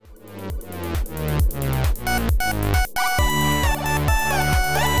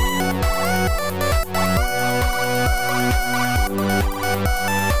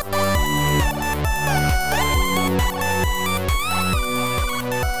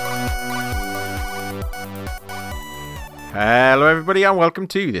Hello everybody and welcome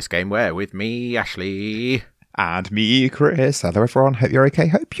to This Game Where with me, Ashley. And me, Chris. Hello everyone, hope you're okay.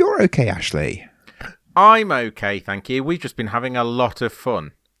 Hope you're okay, Ashley. I'm okay, thank you. We've just been having a lot of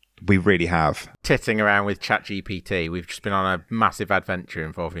fun. We really have. Titting around with ChatGPT. We've just been on a massive adventure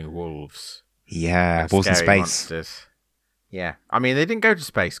involving wolves. Yeah, wolves in space. Monsters. Yeah, I mean they didn't go to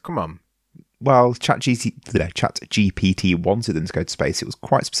space, come on. Well, ChatGPT wanted them to go to space. It was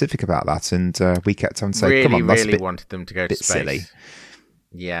quite specific about that, and we kept on saying, come on, that's a bit, wanted them to go to space. Silly.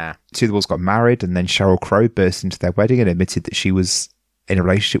 Yeah. Two of the wolves got married, and then Sheryl Crow burst into their wedding and admitted that she was in a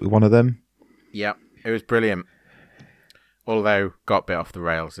relationship with one of them. Yep, it was brilliant. Although, got a bit off the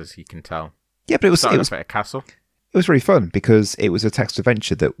rails, as you can tell. Yeah, but it was at a castle. It was really fun because it was a text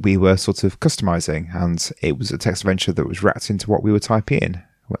adventure that we were sort of customizing, and it was a text adventure that was reacting to what we were typing in.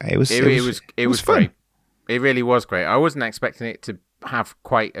 It was fun. Great. It really was great. I wasn't expecting it to have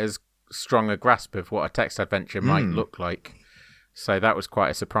quite as strong a grasp of what a text adventure might look like. So that was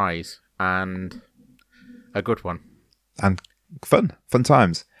quite a surprise and a good one. And fun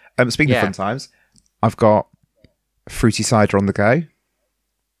times. Speaking of fun times, I've got fruity cider on the go.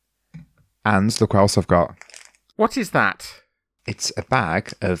 And look what else I've got. What is that? It's a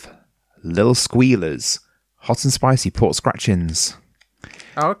bag of Little Squealers, hot and spicy port scratchings.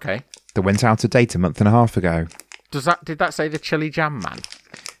 Oh, okay. That went out of date a month and a half ago. Did that say the Chili Jam Man?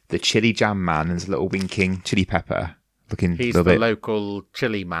 The Chili Jam Man is a little winking chili pepper. He's the local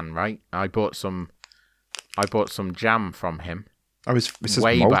chili man, right? I bought some jam from him. Oh, this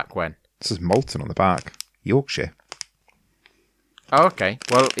back when. This is Malton on the back. Yorkshire. Oh, okay.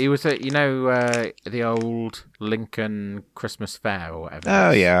 Well, he was at, the old Lincoln Christmas Fair or whatever.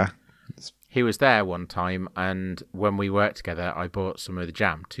 Oh, yeah. He was there one time, and when we worked together, I bought some of the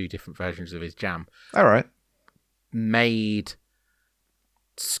jam, 2 different versions of his jam. All right. Made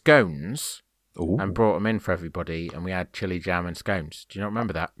scones. Ooh. And brought them in for everybody, and we had chili jam and scones. Do you not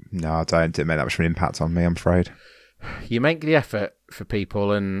remember that? No, I don't. It didn't make that much of an impact on me, I'm afraid. You make the effort for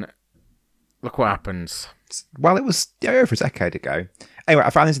people, and look what happens. Well, it was over a decade ago. Anyway, I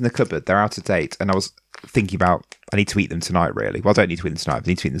found these in the cupboard. They're out of date, and I was thinking about, I need to eat them tonight, really. Well, I don't need to eat them tonight, but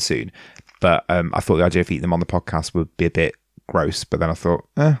I need to eat them soon. But I thought the idea of eating them on the podcast would be a bit gross, but then I thought,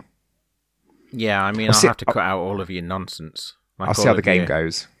 Yeah, I mean, I'll have to cut out all of your nonsense. I'll see how the game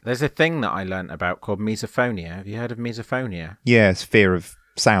goes. There's a thing that I learnt about called misophonia. Have you heard of misophonia? Yeah, it's fear of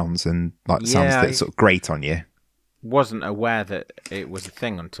sounds and sounds that sort of grate on you. Wasn't aware that it was a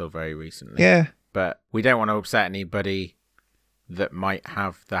thing until very recently. Yeah. But we don't want to upset anybody that might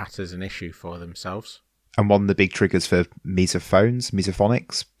have that as an issue for themselves. And one of the big triggers for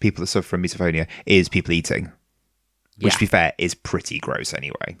misophonics, people that suffer from misophonia, is people eating. Which, to be fair, is pretty gross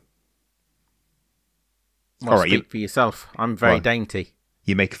anyway. Well, speak for yourself. I'm very dainty.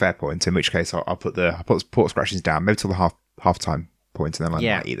 You make a fair point, in which case I'll put port scratchings down, maybe till the half time point, and then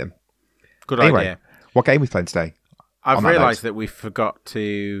I might eat them. Good idea. What game are we playing today? I've realised that we forgot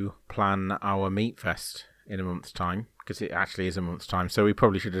to plan our Meat Fest in a month's time, because it actually is a month's time, so we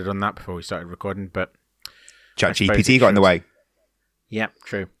probably should have done that before we started recording, but ChatGPT got in the way. Yeah,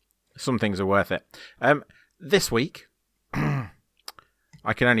 true. Some things are worth it. This week, I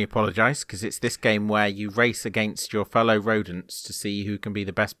can only apologise, because it's this game where you race against your fellow rodents to see who can be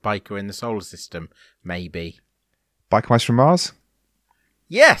the best biker in the solar system, maybe. Biker Mice from Mars?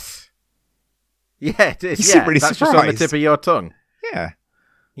 Yes! Yeah, it is. You seem really that's surprised. Just on the tip of your tongue. Yeah.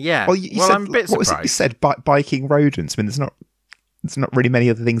 Yeah. Well, I'm a bit surprised. What was it you said? Biking rodents. I mean, there's not really many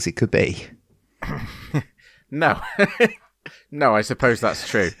other things it could be. No. No, I suppose that's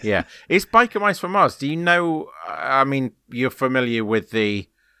true. Yeah. It's Biker Mice from Mars. Do you know, I mean, you're familiar with the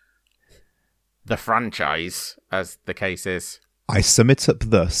franchise, as the case is. I sum it up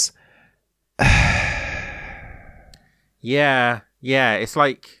thus. Yeah, it's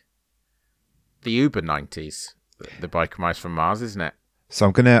like the Uber 90s, the Biker Mice from Mars, isn't it? So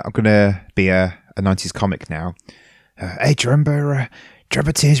I'm gonna be a 90s comic now. Hey, do you remember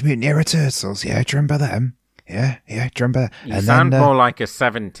Teenage Mutant Ninja Turtles? Yeah, do you remember them? Yeah, do you remember? You sound more like a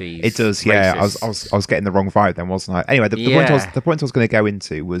 70s. It does, yeah. I was getting the wrong vibe then, wasn't I? Anyway, the point I was going to go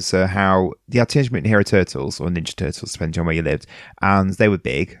into was how the Teenage Mutant Hero Turtles, or Ninja Turtles, depending on where you lived, and they were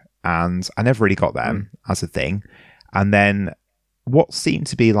big, and I never really got them as a thing. And then what seemed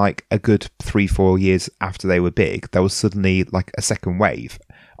to be like a good 3-4 years after they were big, there was suddenly like a second wave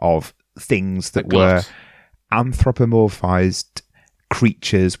of things that were anthropomorphized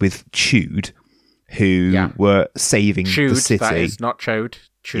creatures with chewed, who were saving the city. That is not chode.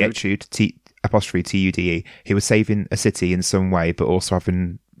 Yeah, chewed. Apostrophe Tude. He was saving a city in some way, but also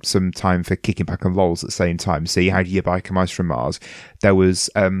having some time for kicking back on lols at the same time. See how you Biker Mice from Mars. There was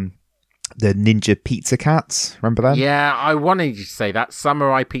the Ninja Pizza Cats. Remember them? Yeah, I wanted you to say that.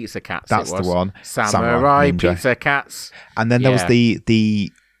 Samurai Pizza Cats. That's the one. Samurai Pizza Cats. And then there was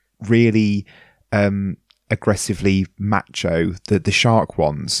the really aggressively macho, the shark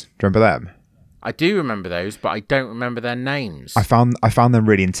ones. Do you remember them? I do remember those, but I don't remember their names. I found them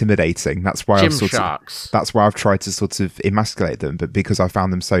really intimidating. That's why Gymsharks. That's why I've tried to sort of emasculate them. But because I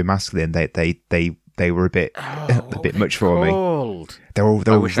found them so masculine, they were a bit much for me. They were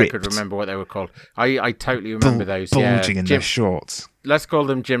I wish ripped. I could remember what they were called. I totally remember those. Bulging in their shorts. Let's call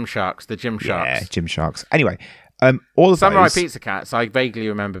them Gymsharks. The Gymsharks. Yeah, Gymsharks. Anyway, all of Samurai those, Pizza Cats, I vaguely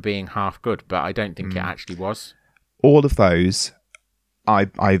remember being half good, but I don't think it actually was. All of those,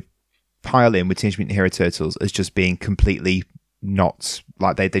 I pile in with Teenage Mutant Hero Turtles as just being completely not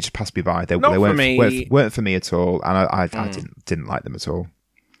like they just passed me by. They weren't for me at all, and I didn't like them at all.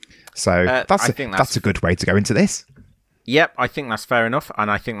 So that's a good way to go into this. Yep, I think that's fair enough, and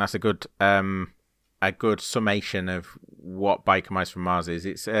I think that's a good summation of what Biker Mice from Mars is.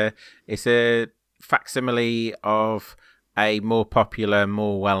 It's a facsimile of a more popular,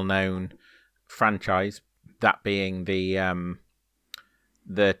 more well-known franchise, that being the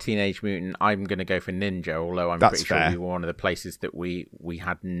Teenage Mutant. I'm going to go for Ninja, although I'm pretty sure we were one of the places that we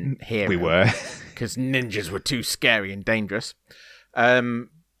hadn't here. We were, because ninjas were too scary and dangerous. They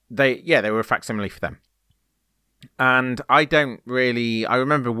were a facsimile for them. And I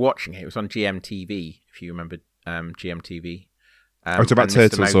remember watching it. It was on GMTV, if you remember GMTV. It's about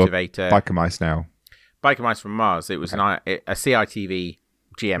Turtles or Biker Mice now? Biker Mice from Mars. It was a CITV,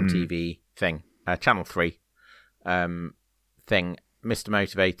 GMTV thing, Channel 3 thing. Mr.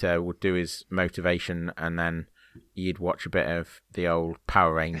 Motivator would do his motivation, and then you'd watch a bit of the old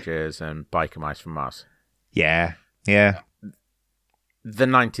Power Rangers and Biker Mice from Mars. Yeah. The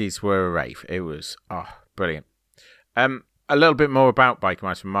 90s were a rave. It was brilliant. A little bit more about Biker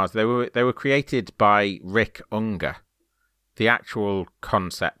Mice from Mars. They were created by Rick Unger. The actual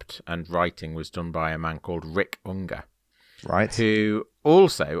concept and writing was done by a man called Rick Unger. Right. Who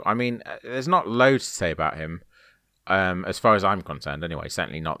also, there's not loads to say about him, as far as I'm concerned anyway.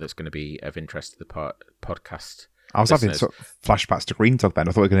 Certainly not that's going to be of interest to the podcast. I was having sort of flashbacks to Green Dog then.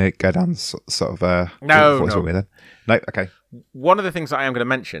 I thought we were going to go down sort of... No. No, okay. One of the things that I am going to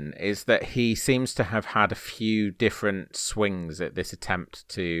mention is that he seems to have had a few different swings at this attempt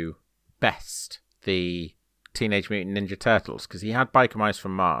to best the Teenage Mutant Ninja Turtles, because he had Biker Mice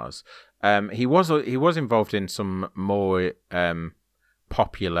from Mars. He was involved in some more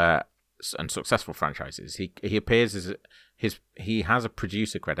popular and successful franchises. He appears as he has a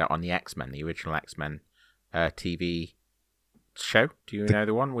producer credit on the X-Men, the original X-Men TV show. Do you know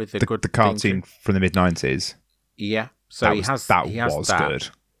the one with the cartoon from the mid-90s? Yeah. So that was good.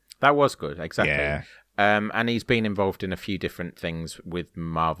 That was good, exactly. Yeah. And he's been involved in a few different things with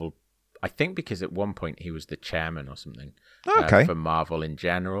Marvel. I think because at one point he was the chairman or something. Okay. For Marvel in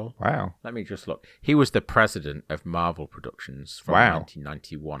general. Wow. Let me just look. He was the president of Marvel Productions from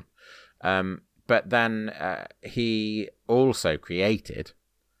 1991. But then he also created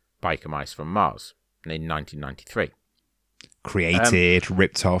Biker Mice from Mars in 1993.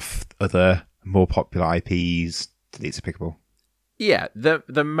 Ripped off other more popular IPs. It's applicable. Yeah,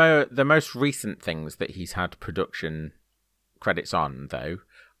 the most recent things that he's had production credits on, though,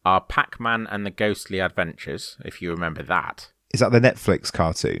 are Pac-Man and the Ghostly Adventures, if you remember that. Is that the Netflix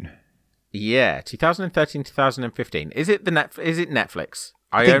cartoon? Yeah, 2013-2015. Is it Netflix?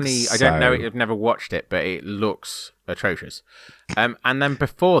 I don't know it. I've never watched it, but it looks atrocious. And then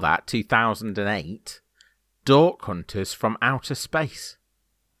before that, 2008, Dork Hunters from Outer Space.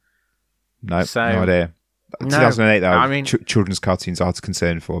 No idea. 2008, though, children's cartoons are a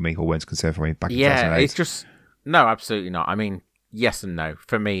concern for me, or weren't a concern for me back in 2008. Yeah, it's just... No, absolutely not. Yes and no.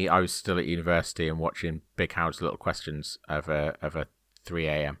 For me, I was still at university and watching Big Howard's Little Questions over 3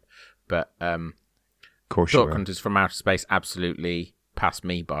 a.m. But Dork Hunters from Outer Space absolutely passed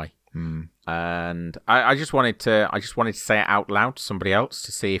me by. And I just wanted to say it out loud to somebody else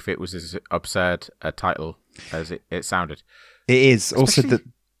to see if it was as absurd a title as it sounded. It is. Also,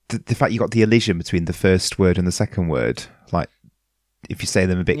 the fact you got the elision between the first word and the second word, like if you say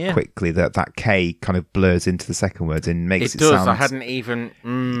them a bit quickly, that K kind of blurs into the second word and makes it does. sound... I hadn't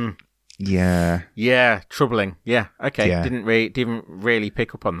even... Yeah, troubling. Yeah, okay. Yeah. Didn't really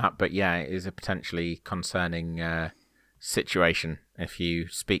pick up on that, but yeah, it is a potentially concerning situation if you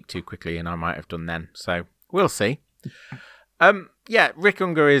speak too quickly, and I might have done then. So we'll see. Rick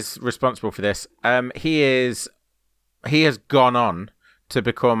Unger is responsible for this. He has gone on to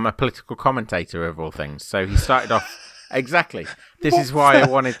become a political commentator of all things. So he started off exactly. This is why I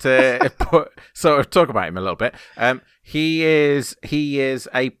wanted to talk about him a little bit. He is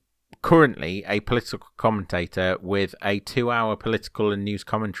a currently a political commentator with a 2-hour political and news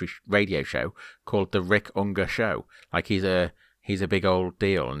commentary radio show called The Rick Unger Show. Like, he's a big old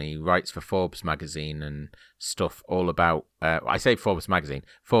deal, and he writes for Forbes magazine and stuff all about, I say Forbes magazine,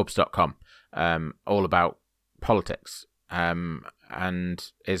 Forbes.com, all about politics,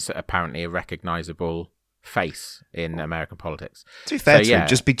 and is apparently a recognizable face in American politics. To be fair to him,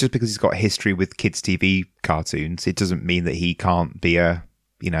 just because he's got a history with kids' TV cartoons, it doesn't mean that he can't be a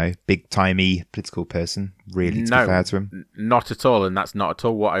big-timey political person, really, to be fair to him. Not at all, and that's not at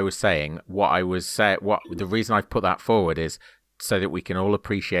all what I was saying. The reason I've put that forward is so that we can all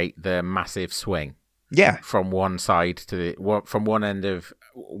appreciate the massive swing. Yeah. From one side from one end of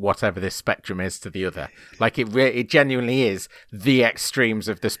whatever this spectrum is to the other. Like, it genuinely is the extremes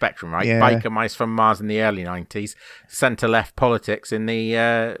of the spectrum, right? Yeah. Biker Mice from Mars in the early 90s, centre-left politics in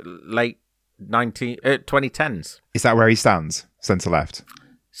the late 2010s. Is that where he stands? Centre-left?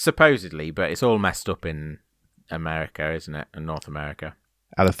 Supposedly, but it's all messed up in America, isn't it? In North America.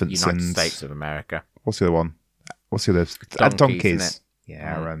 Elephants United and... States of America. What's the other one? What's the other? Donkeys.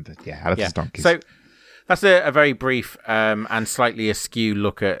 Yeah, I remember. Yeah, elephants, donkeys. So that's a very brief and slightly askew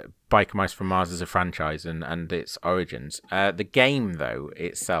look at Biker Mice from Mars as a franchise and its origins. The game, though,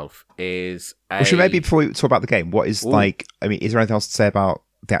 itself is Well, should maybe before we talk about the game, what is is there anything else to say about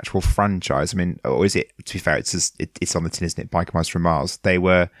the actual franchise? I mean, or is it, to be fair, it's on the tin, isn't it? Biker Mice from Mars. They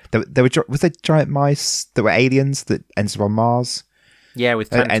were was there giant mice that were aliens that ended up on Mars? Yeah, with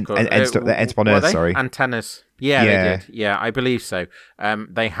tentacles. And ended up on Earth, sorry. Antennas. Yeah, they did. Yeah, I believe so.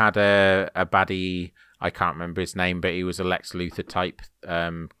 They had a baddie, I can't remember his name, but he was a Lex Luthor type,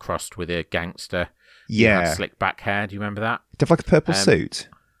 crossed with a gangster. Yeah. He had slick back hair. Do you remember that? Did he have like a purple suit?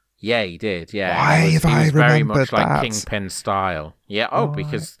 Yeah, he did. Yeah. Why have I remembered very much that? Like Kingpin style. Yeah.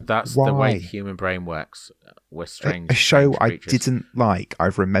 Because that's the way the human brain works. We're strange. A show I creatures. didn't like.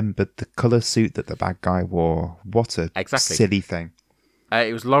 I've remembered the colour suit that the bad guy wore. What a silly thing.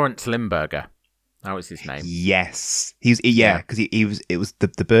 It was Lawrence Limburger. That was his name. Yes, because he was. It was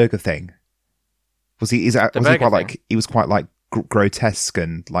the burger thing. Was he? He was quite like grotesque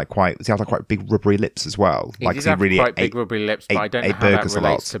and like quite. He had like quite big rubbery lips as well. He did have quite big rubbery lips, but I don't know how that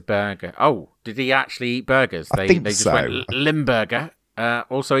relates to burger. Oh, did he actually eat burgers? I think they just so. went Limburger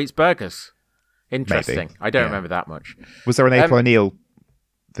also eats burgers. Interesting. Maybe. I don't remember that much. Was there an April O'Neil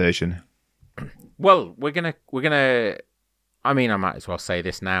version? Well, we're gonna. I mean, I might as well say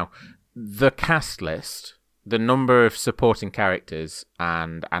this now. The cast list, the number of supporting characters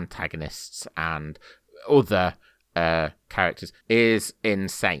and antagonists and other characters is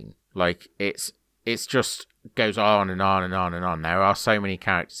insane. Like, it's just goes on and on and on and on. There are so many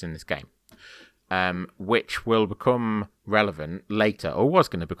characters in this game, which will become relevant later, or was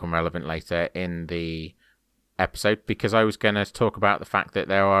going to become relevant later in the episode, because I was going to talk about the fact that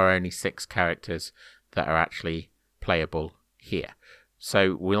there are only 6 characters that are actually playable here.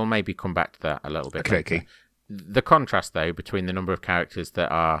 So we'll maybe come back to that a little bit later. Okay. The contrast, though, between the number of characters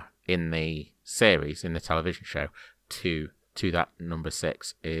that are in the series, in the television show, to that number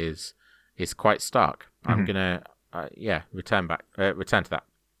 6 is quite stark. Mm-hmm. I'm gonna return to that.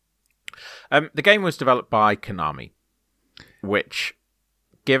 The game was developed by Konami, which,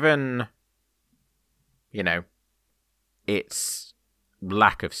 given its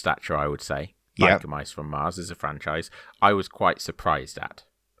lack of stature, I would say, Biker Mice from Mars as a franchise, I was quite surprised at.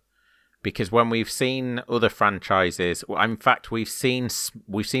 Because when we've seen other franchises, in fact, we've seen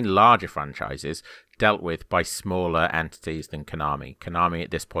larger franchises dealt with by smaller entities than Konami. Konami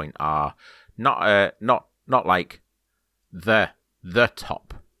at this point are not like the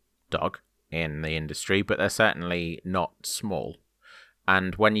top dog in the industry, but they're certainly not small.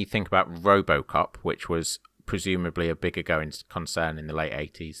 And when you think about RoboCop, which was presumably a bigger going concern in the late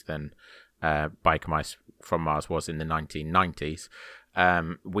 80s than Biker Mice from Mars was in the 1990s,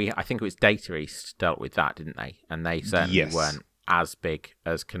 I think it was Data East dealt with that, didn't they? And they certainly weren't as big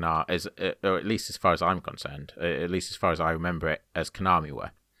as Konami, or at least as far as I'm concerned, at least as far as I remember it, as Konami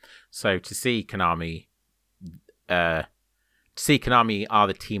were. So to see Konami are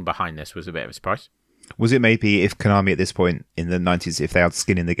the team behind this was a bit of a surprise. Was it maybe if Konami at this point in the 90s, if they had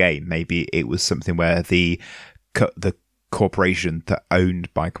skin in the game, maybe it was something where the corporation that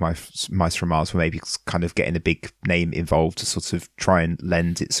owned Biker Mice from Mars were maybe kind of getting a big name involved to sort of try and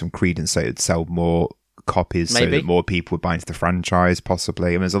lend it some credence so it would sell more copies, maybe, so that more people would buy into the franchise, possibly.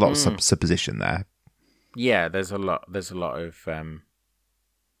 I mean, there's a lot of supposition there. Yeah, there's a lot of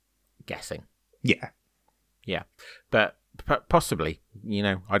guessing. Yeah, but possibly,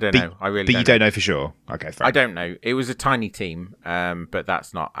 I don't know. I really. But you don't know for sure. Okay, fair. I don't know. It was a tiny team, but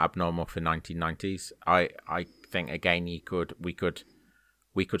that's not abnormal for 1990s. I think again, we could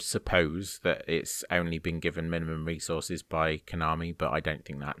we could suppose that it's only been given minimum resources by Konami, but I don't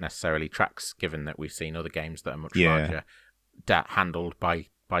think that necessarily tracks, given that we've seen other games that are much larger, handled by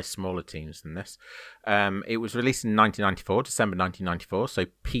smaller teams than this. It was released in 1994, December 1994, so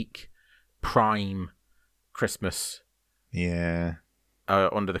peak prime Christmas. Yeah.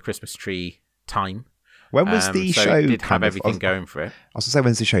 Under the Christmas tree time. When was the show? It did have everything going for it. I was going to say,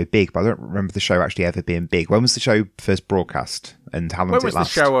 when's the show big, but I don't remember the show actually ever being big. When was the show first broadcast, and how long did it last? When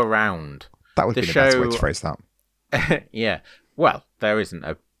was the show around? That would be the best way to phrase that. Yeah. Well, there isn't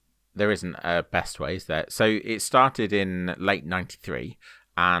a best way, is there? So it started in late 93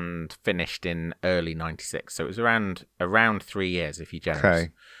 and finished in early 96. So it was around 3 years, if you're generous.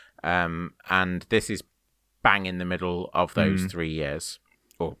 Okay. And this is bang in the middle of those 3 years,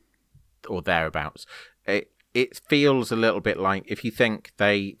 or thereabouts. It feels a little bit like, if you think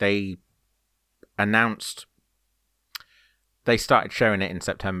they announced, they started showing it in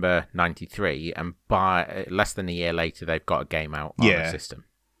September 93, and by less than a year later they've got a game out on the system.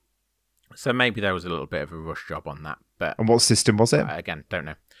 So maybe there was a little bit of a rush job on that. But and what system was it? Again, don't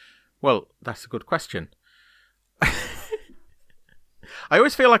know. Well, that's a good question. I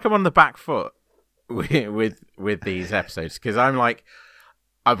always feel like I'm on the back foot with these episodes, because I'm like,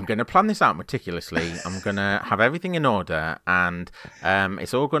 I'm going to plan this out meticulously. I'm going to have everything in order, and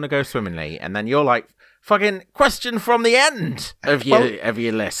it's all going to go swimmingly. And then you're like, fucking question from the end of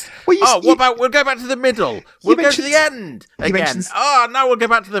your list. Well, what about we'll go back to the middle? We'll go to the end again. Now we'll go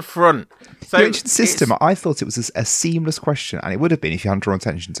back to the front. So you mentioned system. I thought it was a seamless question, and it would have been if you hadn't drawn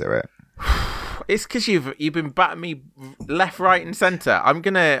attention to it. It's because you've been batting me left, right, and centre. I'm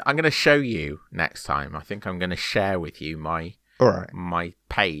gonna show you next time. I think I'm gonna share with you my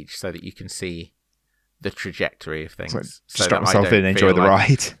page so that you can see the trajectory of things. So strap myself in and enjoy the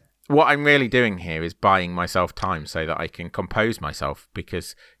ride. What I'm really doing here is buying myself time so that I can compose myself,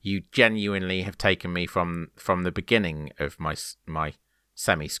 because you genuinely have taken me from the beginning of my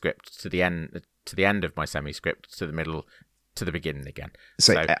semi-script to the end of my semi-script to the middle to the beginning again.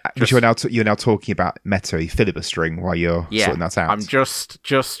 So you're now talking about meta filibustering while you're sorting that out. I'm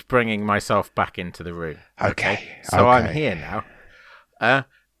just bringing myself back into the room. Okay. So I'm here now.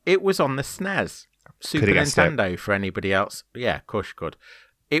 It was on the SNES, Super Nintendo, for anybody else. Yeah, of course you could.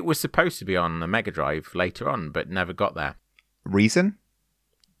 It was supposed to be on the Mega Drive later on, but never got there. Reason?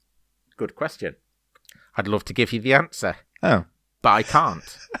 Good question. I'd love to give you the answer. Oh. But I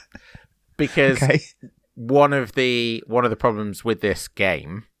can't. Because one of the problems with this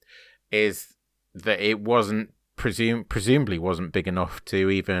game is that it wasn't presumably wasn't big enough to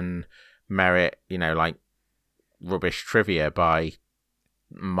even merit, like rubbish trivia by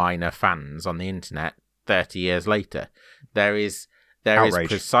minor fans on the internet 30 years later. There is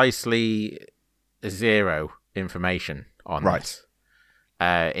precisely zero information on this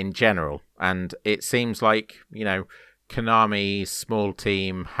in general. And it seems like, Konami's small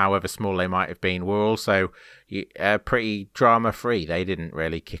team, however small they might have been, were also pretty drama-free. They didn't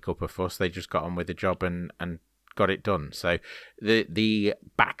really kick up a fuss. They just got on with the job and got it done. So the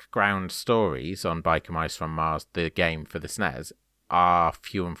background stories on Biker Mice from Mars, the game for the SNES, are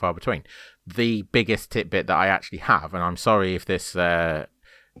few and far between. The biggest tidbit that I actually have, and I'm sorry if this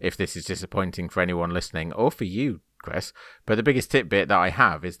is disappointing for anyone listening, or for you, Chris, but the biggest tidbit that I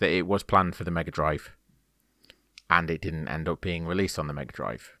have is that it was planned for the Mega Drive, and it didn't end up being released on the Mega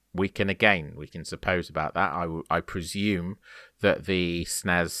Drive. We can suppose about that. I presume that the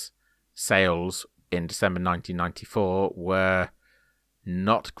SNES sales in December 1994 were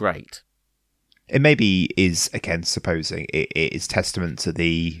not great. It maybe is, again, supposing, it is testament to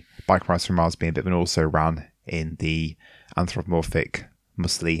the Biker Mice from Mars being a bit of an also-ran in the anthropomorphic,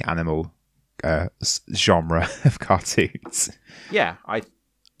 muscly animal genre of cartoons. Yeah, I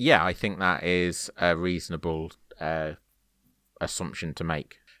think that is a reasonable assumption to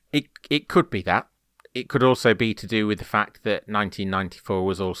make. It could be that. It could also be to do with the fact that 1994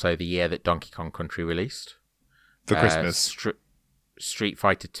 was also the year that Donkey Kong Country released. For Christmas. Street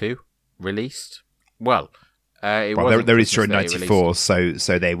Fighter 2 released. Well, it was. There is during 94,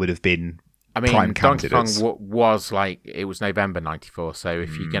 so they would have been prime Donkey candidates. Kong was it was November 94. So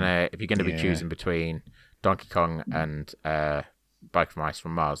if you're gonna be choosing between Donkey Kong and Biker Mice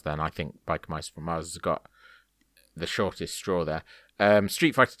from Mars, then I think Biker Mice from Mars has got the shortest straw there.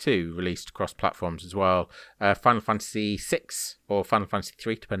 Street Fighter 2 released across platforms as well. Final Fantasy 6 or Final Fantasy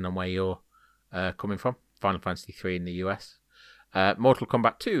 3, depending on where you're coming from. Final Fantasy 3 in the US. Mortal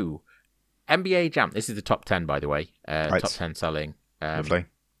Kombat 2. NBA Jam. This is the top 10, by the way. Top 10 selling of the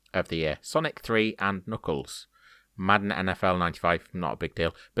year. Sonic 3 and Knuckles. Madden NFL 95, not a big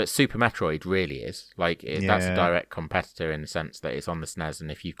deal. But Super Metroid really is. Like, that's a direct competitor in the sense that it's on the SNES, and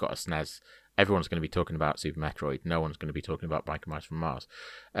if you've got a SNES, everyone's going to be talking about Super Metroid. No one's going to be talking about Biker Mice from Mars.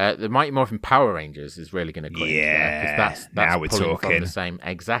 The Mighty Morphin Power Rangers is really going to cut into there, because that's we're pulling talking. from the same...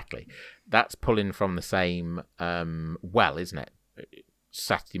 Exactly. That's pulling from the same well, isn't it?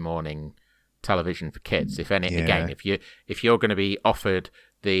 Saturday morning television for kids. Again, if you're going to be offered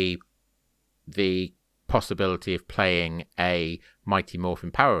the possibility of playing a Mighty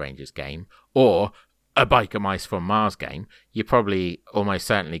Morphin Power Rangers game or a Biker Mice from Mars game, you're probably almost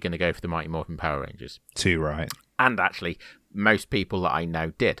certainly going to go for the Mighty Morphin Power Rangers. Too right. And actually, most people that I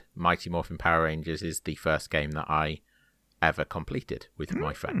know did. Mighty Morphin Power Rangers is the first game that I ever completed with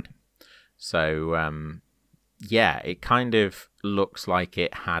my friend. So, it kind of looks like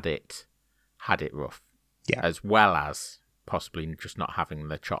it had it rough. Yeah. As well as possibly just not having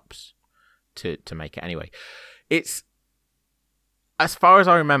the chops to make it anyway. It's, as far as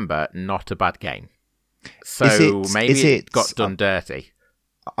I remember, not a bad game. So maybe it got done dirty.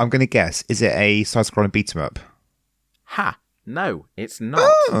 I'm going to guess. Is it a side-scrolling beat-em-up? No, it's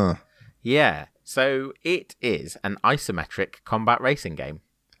not. Oh. Yeah, so it is an isometric combat racing game.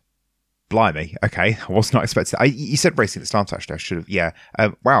 Blimey. Okay, I was not expecting. You said racing at the start. Actually, I should have. Yeah.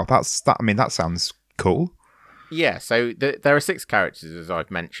 Wow. That. I mean, that sounds cool. Yeah. So there are 6 characters, as I've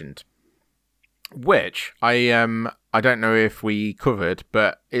mentioned, which I don't know if we covered,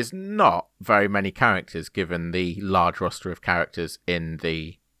 but is not very many characters given the large roster of characters in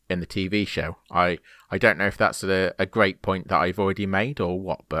the TV show. I don't know if that's a great point that I've already made or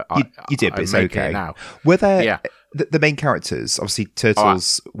what, but you did, but it's okay. It now. Were there the main characters? Obviously,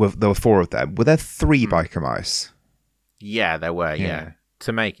 Turtles. There were 4 of them. Were there 3 Biker Mice? Yeah, there were. Yeah,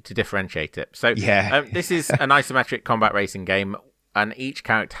 to differentiate it. So this is an isometric combat racing game, and each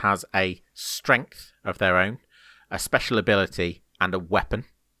character has a strength of their own, a special ability, and a weapon,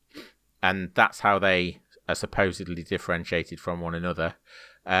 and that's how they are supposedly differentiated from one another.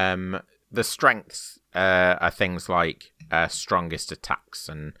 The strengths are things like strongest attacks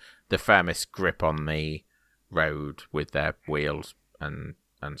and the firmest grip on the road with their wheels and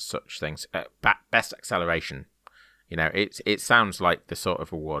such things. Best acceleration. You know, it sounds like the sort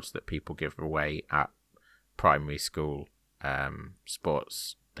of awards that people give away at primary school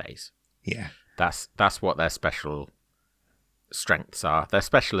sports days. Yeah, that's what their special strengths are. Their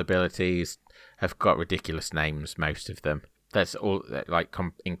special abilities have got ridiculous names, most of them. That's all like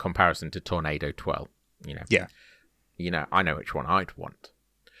in comparison to Tornado 12, you know. Yeah. You know, I know which one I'd want.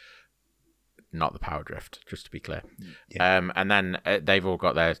 Not the Power Drift, just to be clear. Yeah. And then they've all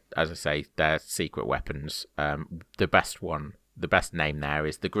got their, as I say, their secret weapons. The best name there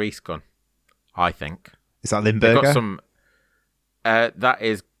is the Grease Gun, I think. Is that Limburger? Got some. That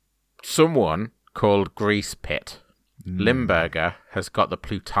is someone called Grease Pit. Limburger has got the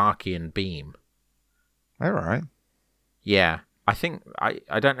Plutarchian Beam. All right. Yeah, I think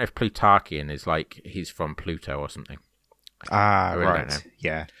I don't know if Plutarchian is like he's from Pluto or something. I really right. Don't know.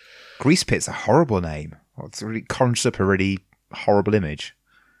 Yeah, Grease Pit's a horrible name. It's really conjures up a really horrible image.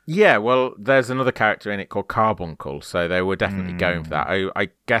 Yeah, well, there's another character in it called Carbuncle, so they were definitely going for that. I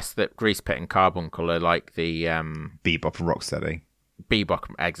guess that Grease Pit and Carbuncle are like the Bebop and Rocksteady. Bebop,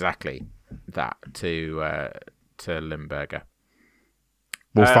 exactly that to Limburger.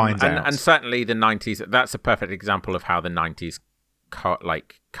 We'll find out. And certainly the 90s, that's a perfect example of how the 90s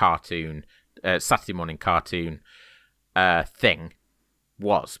cartoon, Saturday morning cartoon thing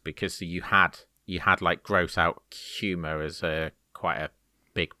was, because you had like gross out humour as quite a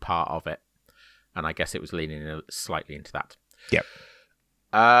big part of it. And I guess it was leaning slightly into that. Yep.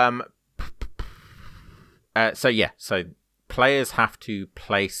 So players have to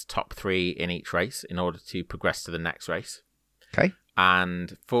place top 3 in each race in order to progress to the next race. Okay.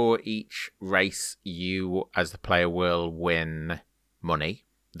 And for each race, you, as the player, will win money.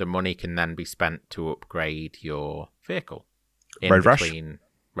 The money can then be spent to upgrade your vehicle in Road between Rash?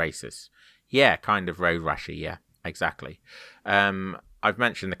 Races. Yeah, kind of Road Rashy, yeah, exactly. I've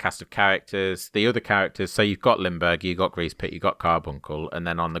mentioned the cast of characters. The other characters, so you've got Limburger, you've got Grease Pit, you've got Carbuncle, and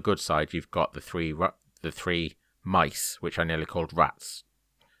then on the good side, you've got the three mice, which I nearly called rats.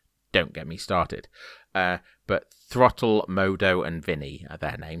 Don't get me started. But Throttle, Modo, and Vinny are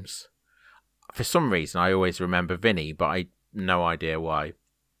their names. For some reason, I always remember Vinny, but I no idea why.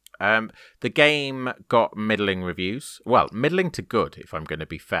 The game got middling reviews. Well, middling to good, if I'm going to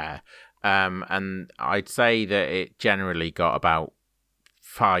be fair. And I'd say that it generally got about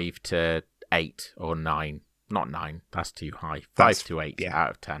 5 to 8 or 9. Not 9, that's too high. 5 to 8 out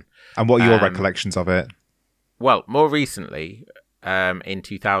of 10. And what are your recollections of it? Well, more recently, in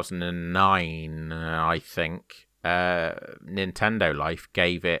 2009, I think, Nintendo Life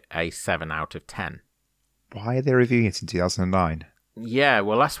gave it a 7 out of 10. Why are they reviewing it in 2009? Yeah,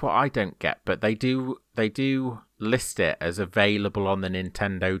 well, that's what I don't get. But they do list it as available on the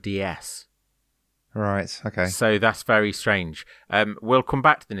Nintendo DS. Right, okay. So that's very strange. We'll come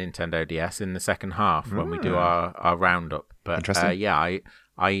back to the Nintendo DS in the second half when we do our roundup. But interesting.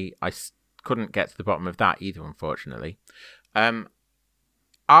 I couldn't get to the bottom of that either, unfortunately.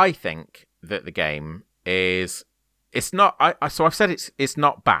 I think that the game is... It's not... So I've said it's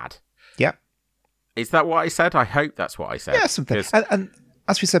not bad. Yeah. Is that what I said? I hope that's what I said. Yeah, something. And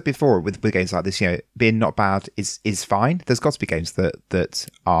as we said before, with games like this, being not bad is fine. There's got to be games that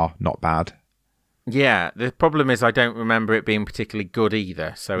are not bad. Yeah, the problem is I don't remember it being particularly good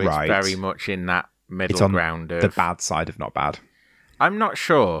either. So it's very much in that middle ground of... the bad side of not bad. I'm not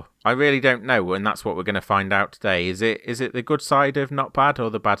sure. I really don't know, and that's what we're going to find out today. Is it the good side of not bad or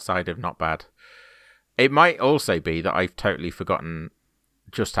the bad side of not bad? It might also be that I've totally forgotten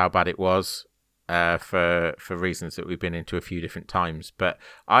just how bad it was for reasons that we've been into a few different times. But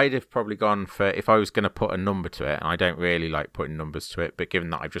I'd have probably gone for, if I was going to put a number to it, and I don't really like putting numbers to it, but given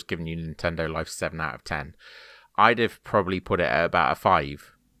that I've just given you Nintendo Life 7 out of 10, I'd have probably put it at about a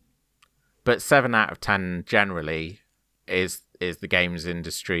 5. But 7 out of 10 generally is the games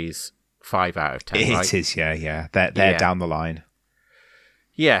industry's 5 out of 10, right? It is, yeah. They're down the line.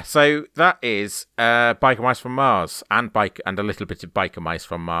 Yeah, so that is Biker Mice from Mars and a little bit of Biker Mice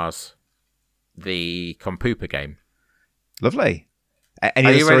from Mars, the Compooper game. Lovely.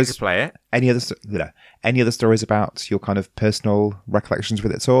 Are you ready to play it? Any other stories about your kind of personal recollections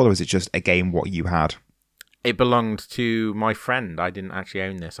with it at all, or is it just a game what you had? It belonged to my friend. I didn't actually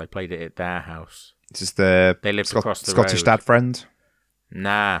own this. I played it at their house. Is this the they lived across the Scottish road. dad friend?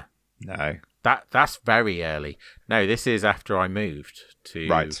 Nah. No. That's very early. No, this is after I moved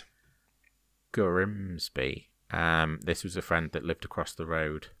to Grimsby. This was a friend that lived across the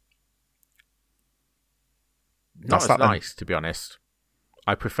road. Not as nice, to be honest.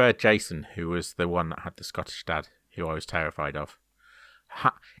 I preferred Jason, who was the one that had the Scottish dad, who I was terrified of.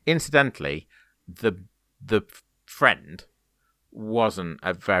 Incidentally, the friend wasn't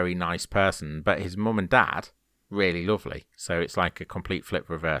a very nice person, but his mum and dad, really lovely. So it's like a complete flip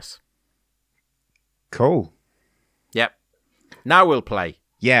reverse. Cool. Yep. Now we'll play.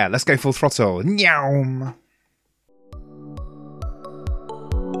 Yeah, let's go full throttle. Nyam.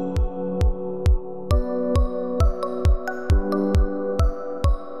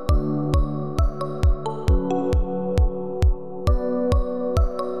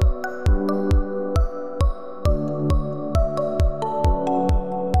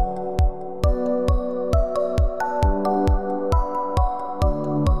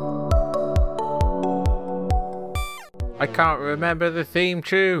 I can't remember the theme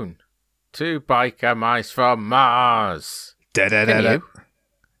tune to Biker Mice from Mars. Can you?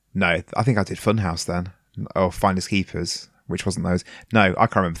 No, I think I did Funhouse then. Or Finders Keepers, which wasn't those. No, I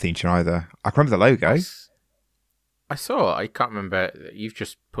can't remember the theme tune either. I can remember the logo. I can't remember. You've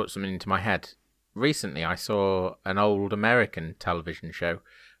just put something into my head. Recently, I saw an old American television show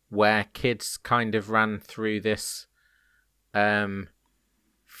where kids kind of ran through this Funhouse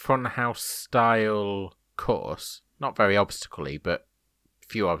style course. Not very obstacle-y, but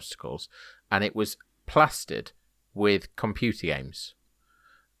few obstacles. And it was plastered with computer games.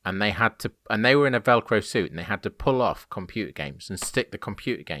 And they were in a Velcro suit, and they had to pull off computer games and stick the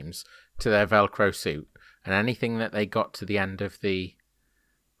computer games to their Velcro suit. And anything that they got to the end of the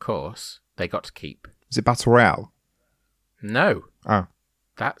course, they got to keep. Is it Battle Royale? No. Oh.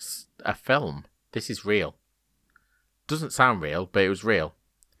 That's a film. This is real. Doesn't sound real, but it was real.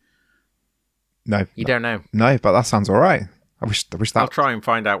 No. You don't know? No, but that sounds all right. I wish that... I'll try and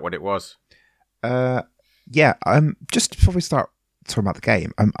find out what it was. Yeah, just before we start talking about the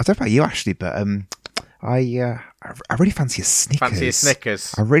game, I don't know about you, Ashley, but I really fancy a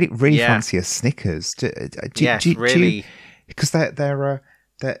Snickers. I really fancy a Snickers. Really. Because they're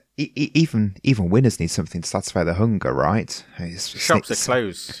even winners need something to satisfy their hunger, right? Shops are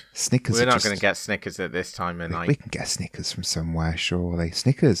closed. Snickers. We're not going to get Snickers at this time of night. We can get Snickers from somewhere, surely.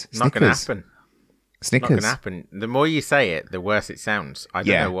 Snickers. Not going to happen. Snickers. Not going to happen. The more you say it, the worse it sounds. I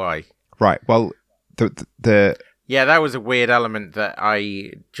don't know why. Right. Well, the yeah, that was a weird element that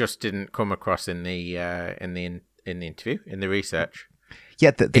I just didn't come across in the interview, in the research.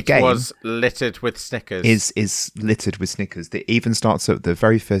 Yeah, the game was littered with Snickers. Is littered with Snickers. It even starts at the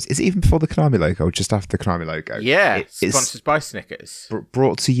very first. Is it even before the Konami logo or just after the Konami logo? Yeah, sponsored by Snickers.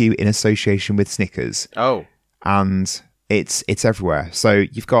 Brought to you in association with Snickers. Oh, and it's everywhere. So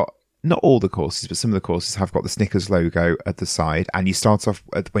you've got not all the courses, but some of the courses have got the Snickers logo at the side, and you start off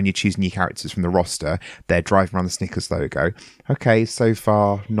when you're choosing your characters from the roster, they're driving around the Snickers logo. Okay, so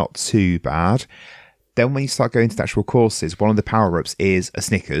far not too bad. Then when you start going to the actual courses, one of the power-ups is a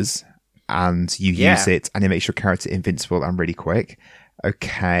Snickers, and you use it, and it makes your character invincible and really quick.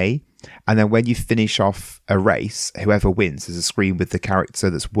 Okay. And then when you finish off a race, whoever wins, there's a screen with the character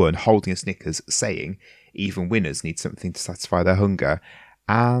that's won holding a Snickers saying, even winners need something to satisfy their hunger.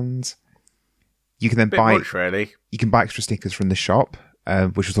 And you can then buy you can buy extra Snickers from the shop,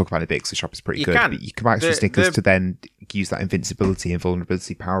 which we'll talk about in a bit because the shop is pretty good. But you can buy extra Snickers to then use that invincibility and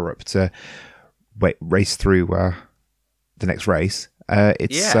vulnerability power up to race through the next race.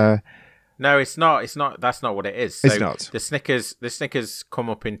 No, it's not. It's not. That's not what it is. So it's not. The Snickers come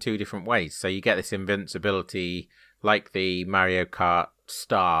up in two different ways. So you get this invincibility, like the Mario Kart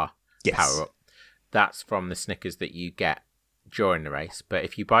Star power up. That's from the Snickers that you get during the race. But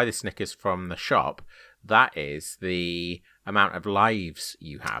if you buy the Snickers from the shop, that is the amount of lives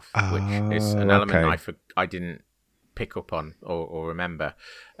you have, which is an element I didn't pick up on or remember.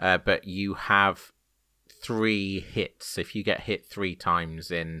 But you have 3 hits. If you get hit 3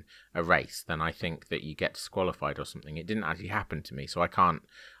 times in a race, then I think that you get disqualified or something. It didn't actually happen to me, so I can't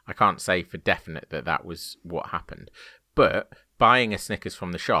say for definite that was what happened. But buying a Snickers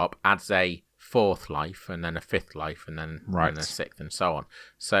from the shop adds a 4th life, and then a 5th life, and then and a 6th, and so on.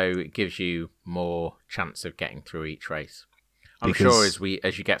 So it gives you more chance of getting through each race. I'm sure as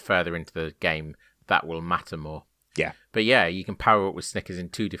you get further into the game, that will matter more. Yeah. But yeah, you can power up with Snickers in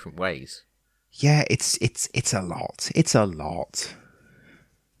 2 different ways. Yeah, it's a lot. It's a lot.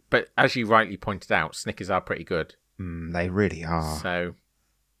 But as you rightly pointed out, Snickers are pretty good. They really are. So,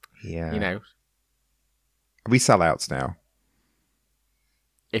 yeah, are we sellouts now?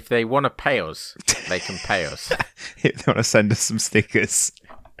 If they want to pay us, they can pay us. If they want to send us some stickers.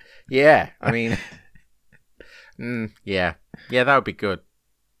 Yeah, I mean, yeah, that would be good.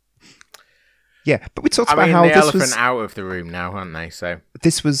 Yeah, but we talked about how the this elephant was out of the room now, aren't they? So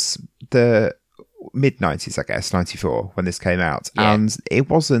this was the mid-90s, I guess, 94 when this came out, and it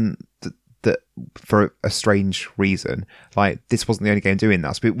wasn't that for a strange reason. Like, this wasn't the only game doing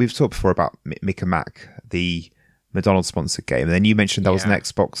that. So we've talked before about Mick and Mac, the McDonald's sponsored game, and then you mentioned there was an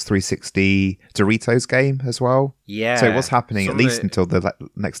Xbox 360 Doritos game as well. Yeah, so it was happening at least until the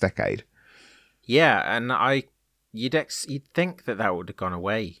next decade. Yeah, and you'd think that would have gone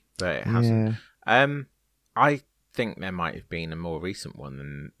away, but it hasn't. I think there might have been a more recent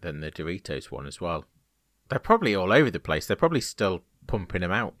one than the Doritos one as well. They're probably all over the place. They're probably still pumping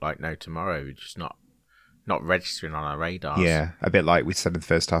them out like no tomorrow, just not registering on our radars. Yeah, a bit like we said in the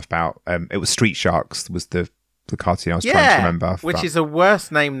first half about it was Street Sharks was the cartoon I was trying to remember. Which is a worse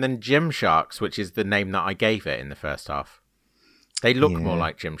name than Gymsharks, which is the name that I gave it in the first half. They look more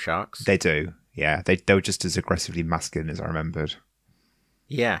like Gymsharks. They do, yeah. They were just as aggressively masculine as I remembered.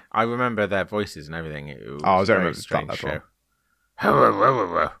 Yeah, I remember their voices and everything. It was I don't a remember strange that show.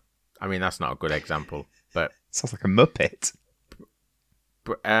 I mean, that's not a good example, but sounds like a Muppet.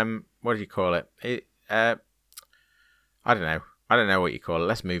 What do you call it? I don't know. I don't know what you call it.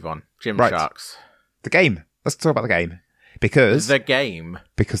 Let's move on. Gymsharks. The game. Let's talk about the game. Because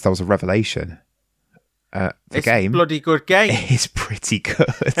there was a revelation. It's game. A bloody good game. It's pretty good.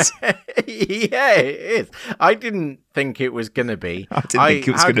 Yeah, it is. I didn't think it was going to be. I didn't think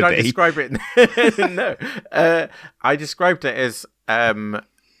it was going to be. How did I describe it? No. I described it as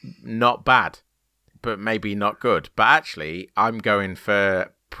not bad, but maybe not good. But actually, I'm going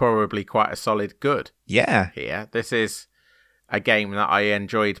for probably quite a solid good. Yeah. Here. This is a game that I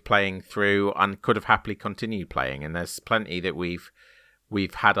enjoyed playing through and could have happily continued playing. And there's plenty that we've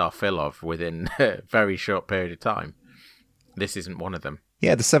had our fill of within a very short period of time. This isn't one of them.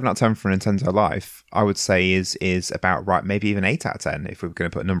 Yeah, the 7 out of 10 for Nintendo Life, I would say is about right. Maybe even 8 out of 10 if we were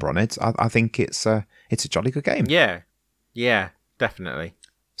going to put a number on it. I think it's a jolly good game. Yeah, definitely.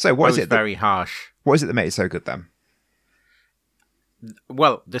 So what is it? Very harsh. What is it that made it so good then?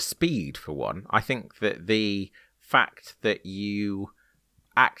 Well, the speed for one. I think that the fact that you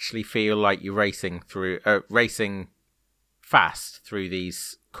actually feel like you're racing fast through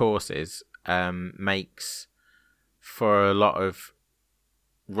these courses makes for a lot of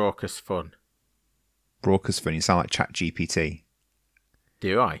raucous fun. Raucous fun? You sound like ChatGPT.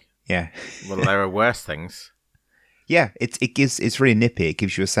 Do I? Yeah. Well, there are worse things. Yeah, it's really nippy. It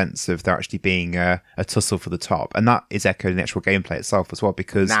gives you a sense of there actually being a tussle for the top, and that is echoed in the actual gameplay itself as well.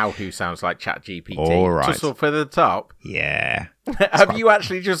 Because now, who sounds like ChatGPT? All right. Tussle for the top. Yeah. Have you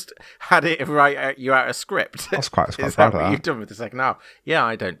actually just had it write you out a script? I was quite Is proud that of that. You've done with the second half. Yeah,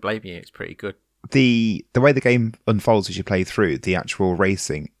 I don't blame you. It's pretty good. the way the game unfolds as you play through the actual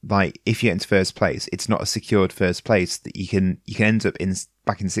racing, like if you get into first place, it's not a secured first place that you can end up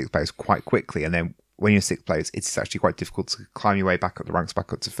back in sixth place quite quickly, and then when you're in sixth place, it's actually quite difficult to climb your way back up the ranks,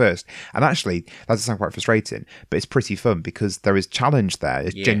 back up to first. And actually, that does sound quite frustrating, but it's pretty fun because there is challenge there,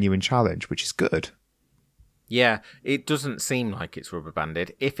 a genuine challenge, which is good. Yeah, it doesn't seem like it's rubber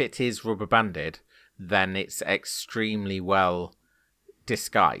banded. If it is rubber banded, then it's extremely well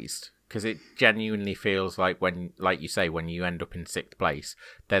disguised, because it genuinely feels like when, like you say, when you end up in sixth place,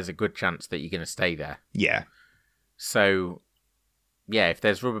 there's a good chance that you're going to stay there. Yeah. So, yeah, if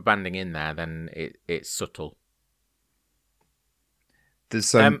there's rubber banding in there, then it's subtle. There's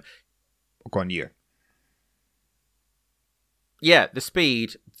some... go on, you. Yeah, the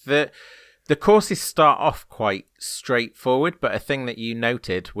speed. The courses start off quite straightforward, but a thing that you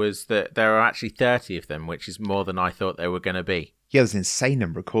noted was that there are actually 30 of them, which is more than I thought there were going to be. Yeah, there's an insane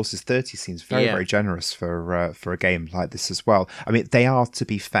number of courses. 30 seems very, very generous for a game like this as well. I mean, they are, to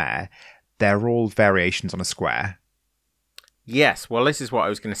be fair, they're all variations on a square. Yes, well, this is what I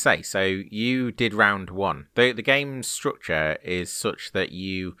was going to say. So you did round one. The game's structure is such that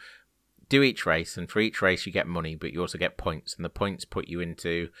you do each race, and for each race you get money, but you also get points, and the points put you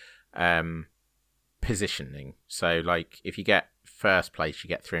into positioning. So, like, if you get first place, you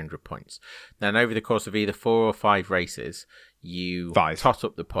get 300 points. Then over the course of either 4 or 5 races, you tot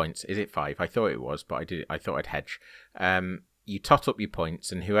up the points. Is it 5? I thought it was, but I thought I'd hedge. You tot up your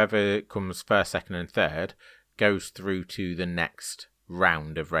points, and whoever comes first, second, and third goes through to the next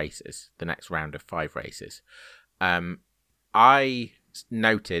round of races, the next round of 5 races. I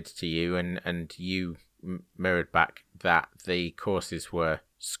noted to you, and you mirrored back, that the courses were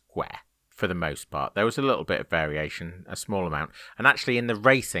square for the most part. There was a little bit of variation, a small amount, and actually in the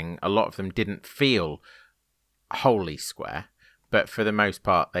racing, a lot of them didn't feel wholly square, but for the most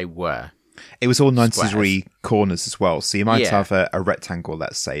part, they were. It was all 90-degree corners as well. So you might have a rectangle,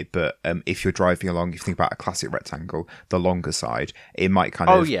 let's say, but if you're driving along, if you think about a classic rectangle, the longer side, it might kind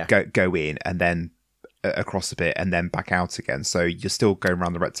of go in and then across a bit and then back out again. So you're still going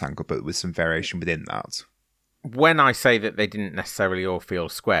around the rectangle, but with some variation within that. When I say that they didn't necessarily all feel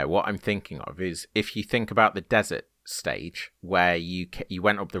square, what I'm thinking of is if you think about the desert stage where you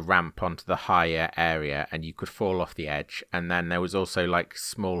went up the ramp onto the higher area and you could fall off the edge, and then there was also like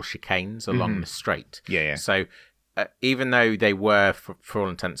small chicanes along the straight. So even though they were for all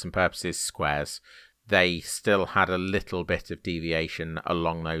intents and purposes squares, they still had a little bit of deviation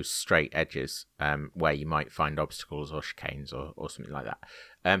along those straight edges, where you might find obstacles or chicanes or something like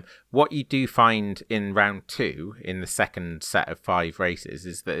that. What you do find in round 2, in the second set of 5 races,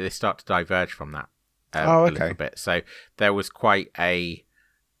 is that they start to diverge from that. A little bit. So there was quite a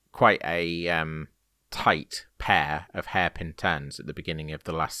tight pair of hairpin turns at the beginning of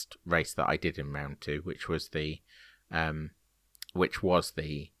the last race that I did in round 2, which was the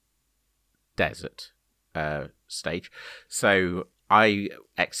desert stage. So I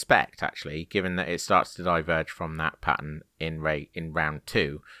expect, actually, given that it starts to diverge from that pattern in round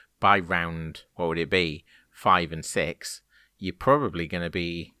 2, by round, what would it be, 5 and 6, you're probably going to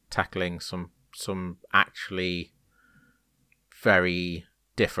be tackling some actually very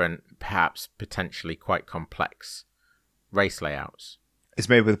different, perhaps potentially quite complex race layouts. It's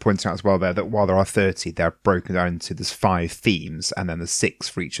maybe worth pointing out as well there that while there are 30, they're broken down into there's 5 themes, and then there's 6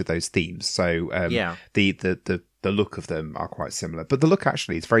 for each of those themes. So the look of them are quite similar, but the look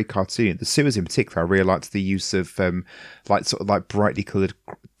actually is very cartoony. The sewers in particular, I really liked the use of like brightly coloured,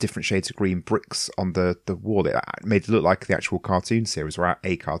 different shades of green bricks on the wall. It made it look like the actual cartoon series or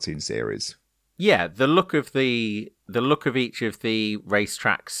a cartoon series. Yeah, the look of each of the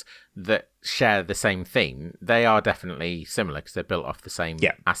racetracks that share the same theme, they are definitely similar because they're built off the same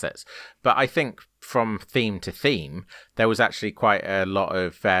assets. But I think from theme to theme, there was actually quite a lot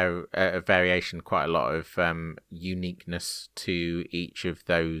of variation, quite a lot of uniqueness to each of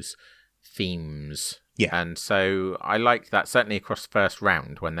those themes. Yeah. And so I liked that, certainly across the first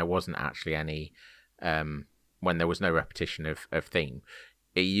round when there wasn't actually any, when there was no repetition of theme.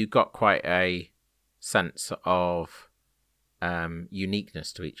 You got quite a sense of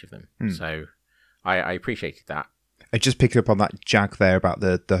uniqueness to each of them. So I appreciated that. I just picked up on that, Jag, there about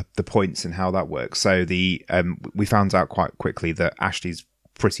the points and how that works. So we found out quite quickly that Ashley's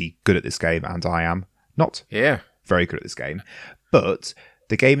pretty good at this game, and I am not very good at this game. But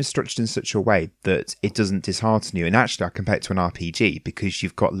the game is structured in such a way that it doesn't dishearten you. And actually, I compare it to an RPG because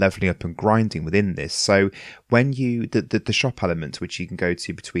you've got leveling up and grinding within this. So when the shop element, which you can go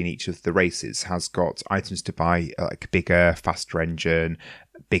to between each of the races, has got items to buy, like bigger, faster engine,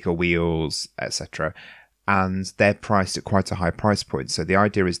 bigger wheels, etc. and they're priced at quite a high price point. So the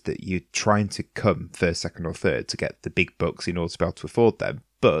idea is that you're trying to come first, second, or third to get the big bucks in order to be able to afford them.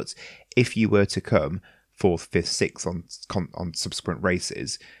 But if you were to come fourth, fifth, sixth on subsequent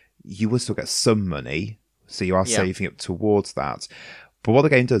races, you would still get some money. So you are saving up towards that. But what the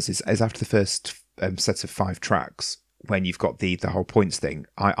game does is after the first set of 5 tracks, when you've got the whole points thing,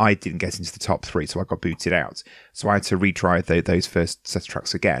 I didn't get into the top 3, so I got booted out. So I had to retry those first set of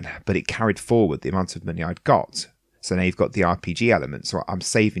tracks again, but it carried forward the amount of money I'd got. So now you've got the RPG element, so I'm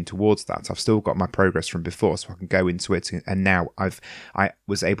saving towards that. I've still got my progress from before, so I can go into it, and now I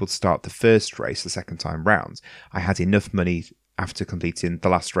was able to start the first race the second time round. I had enough money after completing the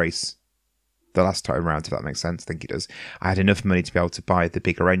last race the last time around, if that makes sense. I think it does. I had enough money to be able to buy the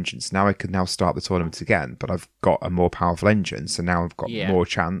bigger engines. Now I could now start the tournament again, but I've got a more powerful engine, so now I've got more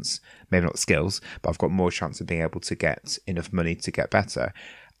chance, maybe not skills, but I've got more chance of being able to get enough money to get better.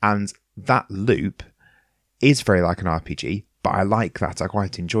 And that loop is very like an RPG, but I like that. I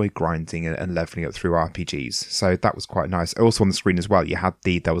quite enjoy grinding and leveling up through RPGs. So that was quite nice. Also on the screen as well,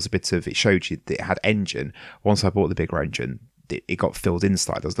 there was a bit of, it showed you that it had engine. Once I bought the bigger engine, it got filled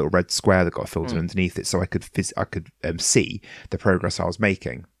inside. There was a little red square that got filled in underneath it, so I could see the progress I was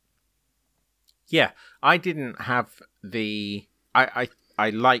making. Yeah, I didn't have the. I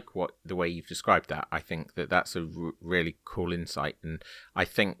like the way you've described that. I think that's a really cool insight, and I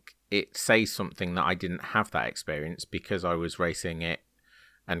think it says something that I didn't have that experience because I was racing it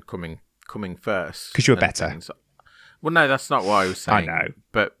and coming first. Because you were better. Things. Well, no, that's not what I was saying. I know,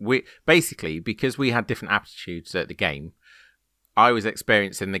 but because we had different aptitudes at the game. I was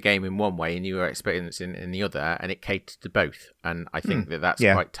experiencing the game in one way and you were experiencing it in the other, and it catered to both. And I think that's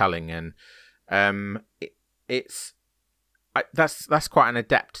quite telling. And that's quite an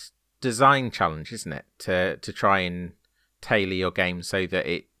adept design challenge, isn't it? To try and tailor your game so that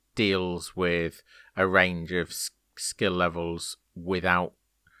it deals with a range of skill levels without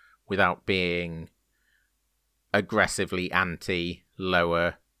being aggressively anti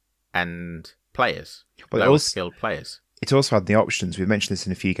lower end players, lower skilled players. It also had the options. We've mentioned this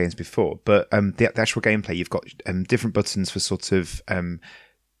in a few games before, but the actual gameplay, you've got different buttons for sort of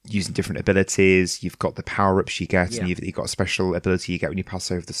using different abilities. You've got the power-ups you get, and you've got a special ability you get when you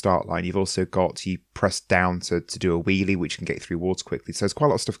pass over the start line. You've also got, you press down to do a wheelie, which can get through walls quickly. So there's quite a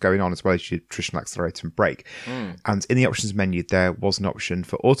lot of stuff going on, as well as your traditional accelerate and brake. And in the options menu, there was an option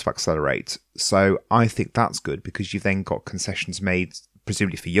for auto-accelerate. So I think that's good, because you've then got concessions made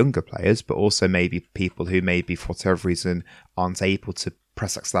presumably for younger players, but also maybe people who maybe for whatever reason aren't able to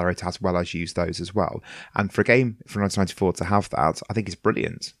press accelerate as well as use those as well. And for a game from 1994 to have that, I think is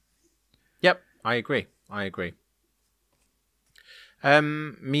brilliant. Yep, I agree.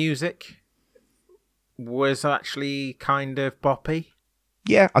 Music was actually kind of boppy.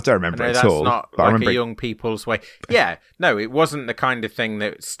 Yeah, I don't remember it at all. Not like a young people's way. Yeah, no, it wasn't the kind of thing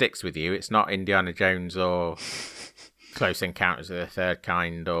that sticks with you. It's not Indiana Jones or Close Encounters of the Third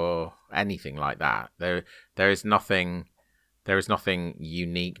Kind or anything like that. There is nothing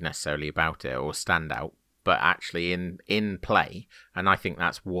unique necessarily about it or stand out, but actually in play, and I think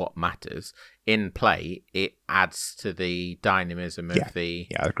that's what matters. In play, it adds to the dynamism of I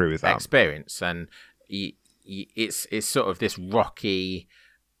agree with that experience, and it's sort of this rocky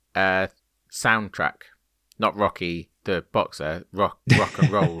soundtrack, not Rocky the boxer, rock and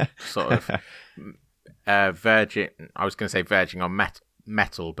roll sort of. Verging on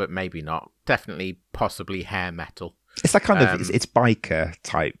metal, but maybe not. Definitely, possibly hair metal. It's that kind of it's biker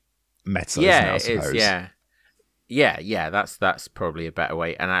type metal. Yeah, isn't it, I suppose? Yeah. That's probably a better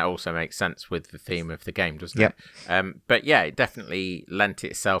way, and that also makes sense with the theme of the game, doesn't it? But yeah, it definitely lent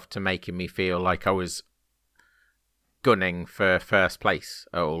itself to making me feel like I was gunning for first place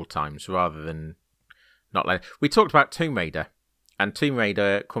at all times, rather than not. We talked about Tomb Raider, and Tomb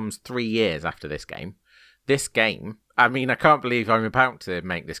Raider comes 3 years after this game. This game, I mean, I can't believe I'm about to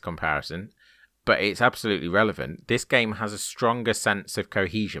make this comparison, but it's absolutely relevant. This game has a stronger sense of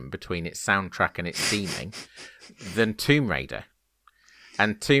cohesion between its soundtrack and its theming than Tomb Raider.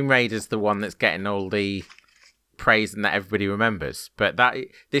 And Tomb Raider's the one that's getting all the praise and that everybody remembers. But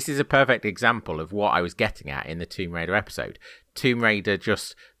this is a perfect example of what I was getting at in the Tomb Raider episode. Tomb Raider,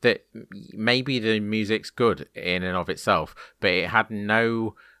 just that maybe the music's good in and of itself, but it had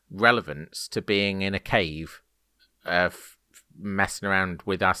no relevance to being in a cave messing around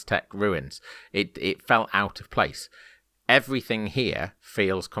with Aztec ruins. It felt out of place. Everything here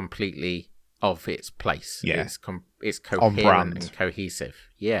feels completely of its place. Yeah. It's coherent and cohesive.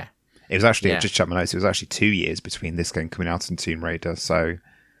 Yeah. It was actually, just checked my notes, it was actually 2 years between this game coming out and Tomb Raider, so...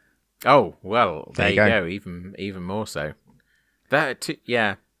 Oh, well, there you go. Even more so.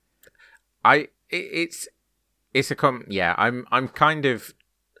 I'm kind of.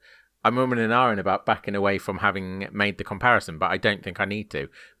 I'm umming and ahhing about backing away from having made the comparison, but I don't think I need to,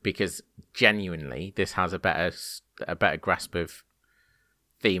 because genuinely this has a better grasp of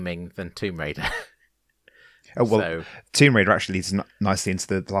theming than Tomb Raider. Oh, well, Tomb Raider actually leads nicely into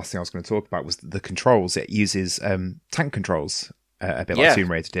the last thing I was going to talk about was the controls. It uses tank controls a bit like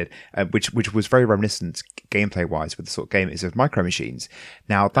Tomb Raider did, which was very reminiscent gameplay-wise with the sort of game it is of Micro Machines.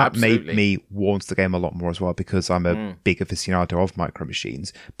 Now, that made me warm to the game a lot more as well because I'm a big aficionado of Micro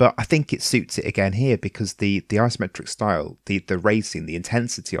Machines. But I think it suits it again here because the isometric style, the racing, the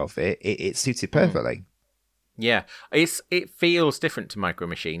intensity of it suits it perfectly. Yeah, it feels different to Micro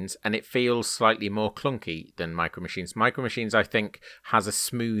Machines, and it feels slightly more clunky than Micro Machines. Micro Machines, I think, has a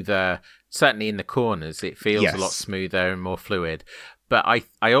smoother, certainly in the corners, it feels a lot smoother and more fluid. But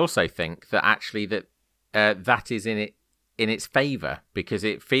I also think that actually that is in its favour, because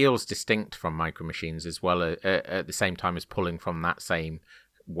it feels distinct from Micro Machines as well at the same time as pulling from that same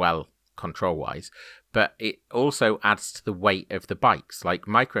control-wise. But it also adds to the weight of the bikes. Like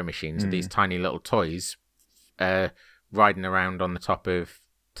Micro Machines are these tiny little toys riding around on the top of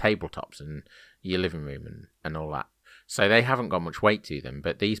tabletops and your living room and all that. So they haven't got much weight to them,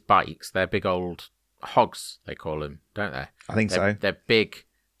 but these bikes, they're big old hogs, they call them, don't they? I think so. They're big.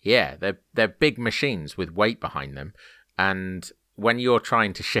 Yeah, they're big machines with weight behind them. And when you're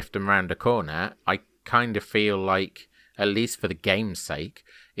trying to shift them around a corner, I kind of feel like, at least for the game's sake,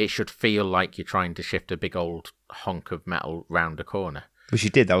 it should feel like you're trying to shift a big old hunk of metal round a corner. Which you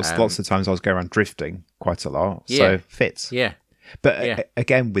did. That was lots of times I was going around drifting quite a lot. So fits. Yeah. But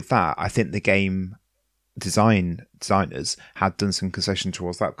again, with that, I think the game designers had done some concession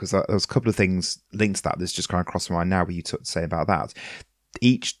towards that, because there was a couple of things linked to that that's just kind of crossed my mind now, what you took to say about that.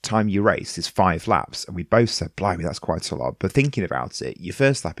 Each time you race is 5 laps, and we both said, blimey, that's quite a lot. But thinking about it, your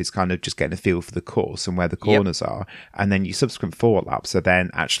first lap is kind of just getting a feel for the course and where the corners are, and then your subsequent 4 laps are then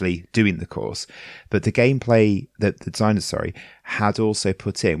actually doing the course. But the gameplay that the designers, had also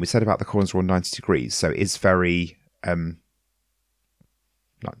put in, we said about the corners are all 90 degrees, so it's very 90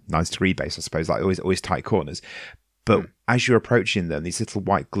 degree base, I suppose, like always tight corners. But as you're approaching them, these little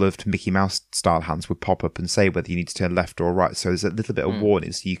white gloved Mickey Mouse style hands would pop up and say whether you need to turn left or right. So there's a little bit of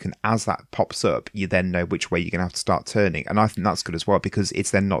warning. So you can, as that pops up, you then know which way you're going to have to start turning. And I think that's good as well, because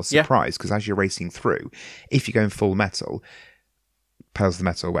it's then not a surprise. Because as you're racing through, if you're going full metal, pedals the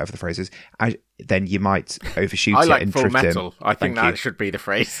metal, whatever the phrase is, then you might overshoot I like it and full drift metal. in. I think that should be the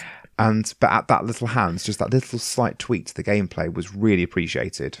phrase. But at that little hands, just that little slight tweak to the gameplay was really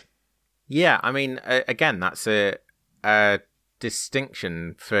appreciated. Yeah, I mean, again, that's a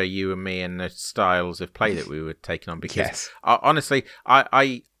distinction for you and me and the styles of play that we were taking on, because honestly,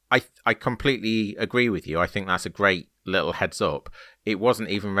 I completely agree with you. I think that's a great little heads up. It wasn't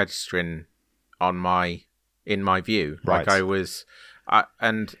even registering in my view. Right. Like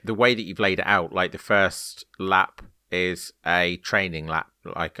and the way that you've laid it out, like the first lap is a training lap,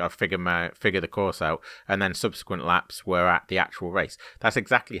 like I figure the course out, and then subsequent laps were at the actual race. That's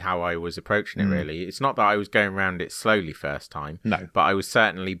exactly how I was approaching it, really. It's not that I was going around it slowly first time, no, but I was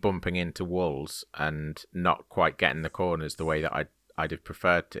certainly bumping into walls and not quite getting the corners the way that I'd have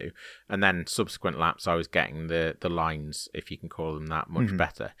preferred to. And then subsequent laps, I was getting the lines, if you can call them that, much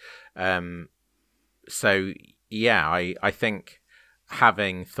better. So yeah, I think,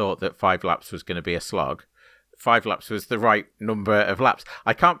 having thought that 5 laps was going to be a slog, 5 laps was the right number of laps.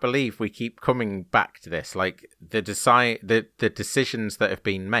 I can't believe we keep coming back to this. Like the decisions that have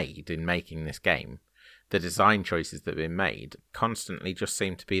been made in making this game, the design choices that have been made, constantly just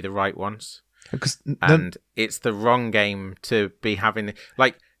seem to be the right ones. And it's the wrong game to be having.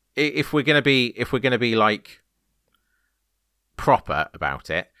 Like, if we're gonna be like proper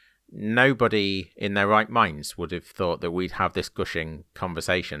about it, nobody in their right minds would have thought that we'd have this gushing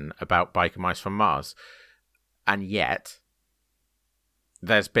conversation about Biker Mice from Mars. And yet,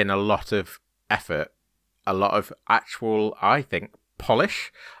 there's been a lot of effort, a lot of actual, I think,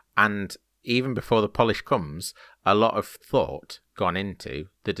 polish, and even before the polish comes, a lot of thought gone into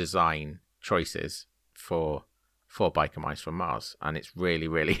the design choices for Biker Mice from Mars, and it's really,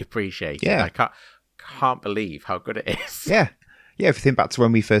 really appreciated. Yeah. I can't believe how good it is. Yeah. Yeah, if you think back to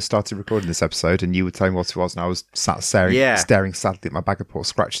when we first started recording this episode and you were telling me what it was, and I was sat staring sadly at my bag of pork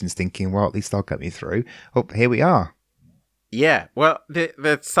scratchings, thinking, well, at least they'll get me through. Oh, here we are. Yeah, well,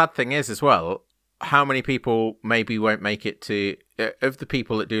 the sad thing is as well, how many people maybe won't make it to, of the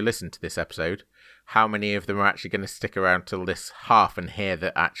people that do listen to this episode, how many of them are actually going to stick around till this half and hear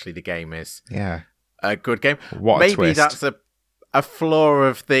that actually the game is a good game? What a twist. That's a flaw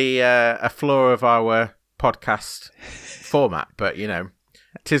of our podcast format, but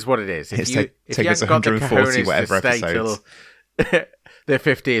 'tis what it is. If you take us haven't got the 140 cojones whatever to stay till episodes. the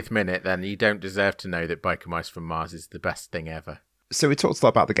 50th minute, then you don't deserve to know that Biker Mice from Mars is the best thing ever. So we talked a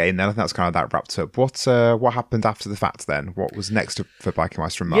lot about the game then. I think that's kind of that wrapped up. What happened after the fact then? What was next for Biker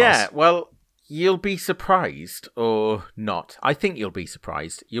Mice from Mars? Yeah, well, you'll be surprised or not. I think you'll be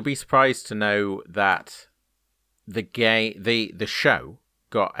surprised. You'll be surprised to know that the show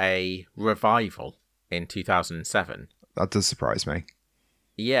got a revival in 2007. That does surprise me.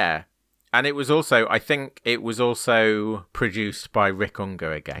 Yeah. And it was also, I think it was also produced by Rick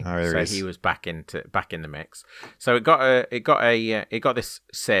Unger again. So he was back in the mix. So it got this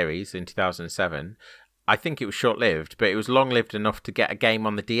series in 2007. I think it was short-lived, but it was long-lived enough to get a game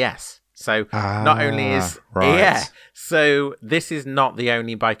on the DS. So not only is so this is not the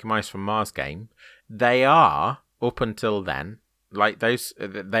only Biker Mice from Mars game. They are up until then, like those,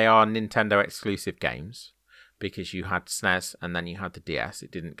 they are Nintendo exclusive games. Because you had SNES and then you had the DS.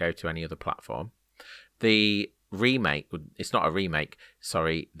 It didn't go to any other platform. The remake, it's not a remake,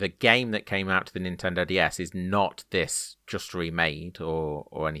 sorry. The game that came out to the Nintendo DS is not this just remade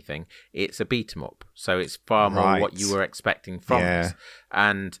or anything. It's a beat 'em up. So it's far more what you were expecting from it.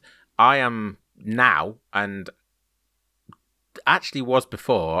 And I am now, and actually was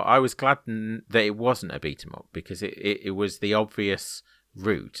before, I was glad that it wasn't a beat 'em up because it was the obvious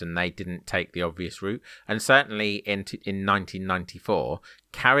route, and they didn't take the obvious route. And certainly in 1994,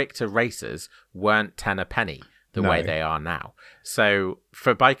 character racers weren't 10 a penny the way they are now. So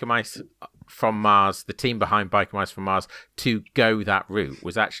for Biker Mice from Mars, the team behind Biker Mice from Mars, to go that route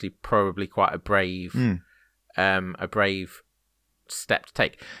was actually probably quite a brave step to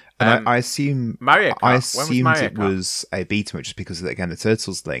take. And I assume Mario Kart. I assumed it was a beat 'em up just because of, again, the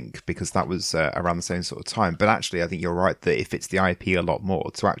Turtles link, because that was around the same sort of time. But actually, I think you're right that if it's the IP a lot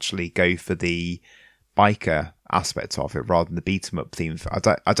more, to actually go for the biker aspect of it rather than the beat 'em up theme. I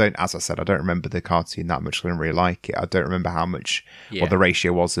don't, as I said, I don't remember the cartoon that much. I didn't really like it. I don't remember how much what the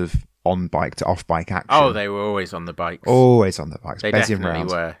ratio was of on bike to off bike action. Oh, they were always on the bikes. Always on the bikes. They definitely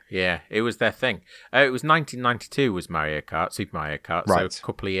were. Yeah, it was their thing. It was 1992 was Mario Kart, Super Mario Kart, so a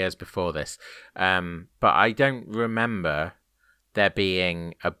couple of years before this. But I don't remember there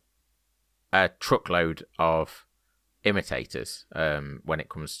being a truckload of imitators when it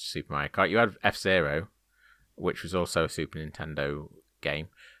comes to Super Mario Kart. You had F-Zero, which was also a Super Nintendo game.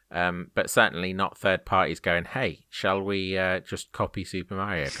 But certainly not third parties going, hey, shall we just copy Super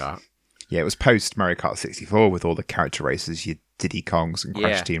Mario Kart? Yeah, it was post Mario Kart 64 with all the character races, your Diddy Kongs and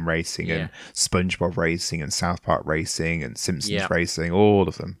Crash Team Racing and SpongeBob Racing and South Park Racing and Simpsons Racing, all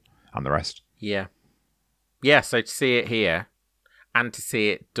of them, and the rest. Yeah. Yeah, so to see it here and to see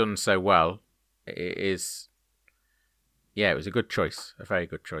it done so well, it is... Yeah, it was a good choice, a very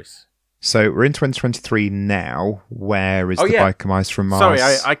good choice. So we're in 2023 now. Where is the Biker Mice from Mars? Sorry,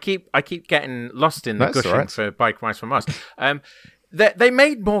 I keep getting lost in the gushing for Biker Mice from Mars. They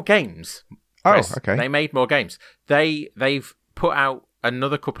made more games. Chris. Oh, okay. They made more games. They've put out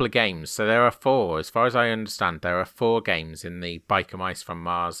another couple of games. So there are 4, as far as I understand, there are 4 games in the Biker Mice from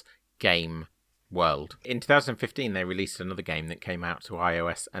Mars game world. In 2015, they released another game that came out to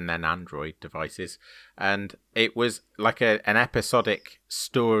iOS and then Android devices, and it was like an episodic,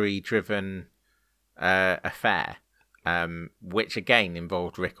 story-driven affair, which again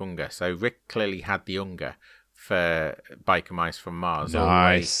involved Rick Unger. So Rick clearly had the Unger for Biker Mice from Mars.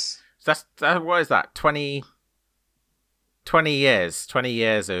 Nice. That's what is that? 20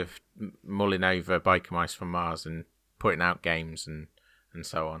 years of mulling over Biker Mice from Mars and putting out games and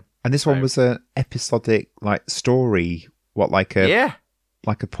so on. And this one was an episodic story, like a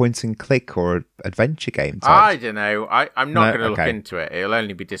point and click or adventure game type? I don't know. I'm not going to look into it. It'll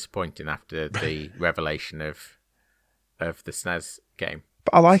only be disappointing after the revelation of the SNES game.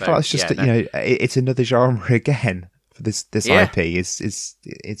 But I like that. It's just it's another genre again for this IP.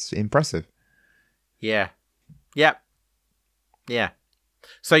 It's impressive. Yeah. Yep. Yeah.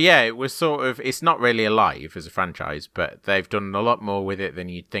 So it was sort of, it's not really alive as a franchise, but they've done a lot more with it than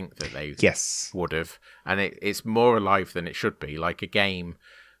you'd think that they would have. And it's more alive than it should be. Like a game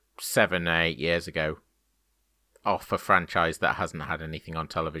 7 or 8 years ago off a franchise that hasn't had anything on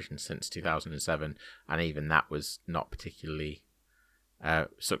television since 2007. And even that was not particularly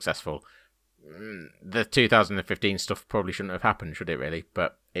successful. The 2015 stuff probably shouldn't have happened, should it really?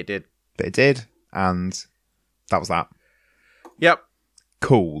 But it did. But it did. And that was that. Yep.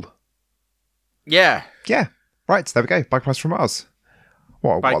 Cool. Yeah. Yeah. Right, so there we go. Biker Mice from Mars.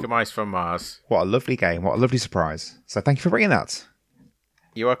 Biker Mice from Mars. What a lovely game. What a lovely surprise. So thank you for bringing that.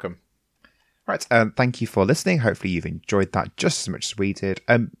 You're welcome. Right, thank you for listening. Hopefully you've enjoyed that just as much as we did.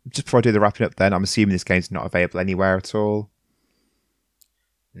 Just before I do the wrapping up then, I'm assuming this game's not available anywhere at all.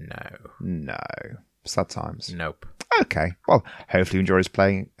 No. Sad times. Nope. Okay. Well, hopefully you enjoy us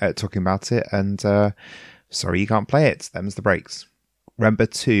talking about it, and sorry you can't play it. Them's the breaks. Remember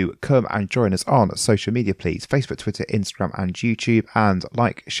to come and join us on social media, please. Facebook, Twitter, Instagram, and YouTube. And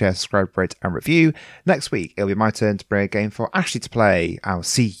like, share, subscribe, rate, and review. Next week, it'll be my turn to bring a game for Ashley to play. I'll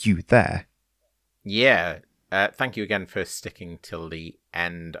see you there. Yeah. Thank you again for sticking till the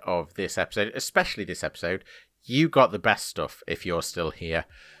end of this episode, especially this episode. You got the best stuff if you're still here.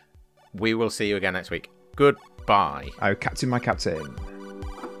 We will see you again next week. Goodbye. Oh, Captain, my captain.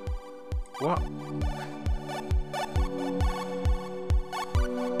 What?